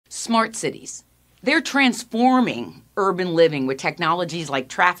Smart cities. They're transforming urban living with technologies like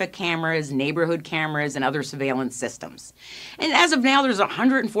traffic cameras, neighborhood cameras, and other surveillance systems. And as of now, there's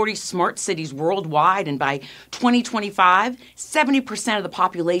 140 smart cities worldwide, and by 2025, 70% of the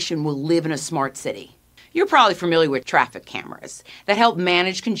population will live in a smart city. You're probably familiar with traffic cameras that help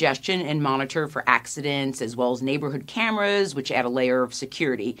manage congestion and monitor for accidents, as well as neighborhood cameras, which add a layer of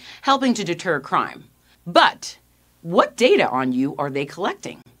security, helping to deter crime. But what data on you are they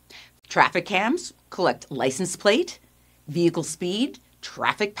collecting? Traffic cams collect license plate, vehicle speed,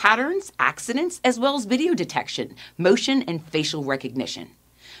 traffic patterns, accidents, as well as video detection, motion, and facial recognition.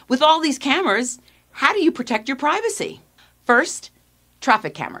 With all these cameras, how do you protect your privacy? First,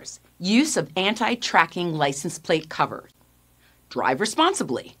 traffic cameras. Use of anti-tracking license plate cover. Drive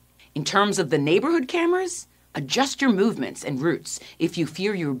responsibly. In terms of the neighborhood cameras, adjust your movements and routes if you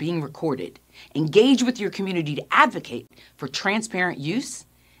fear you're being recorded. Engage with your community to advocate for transparent use.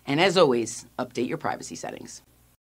 And as always, update your privacy settings.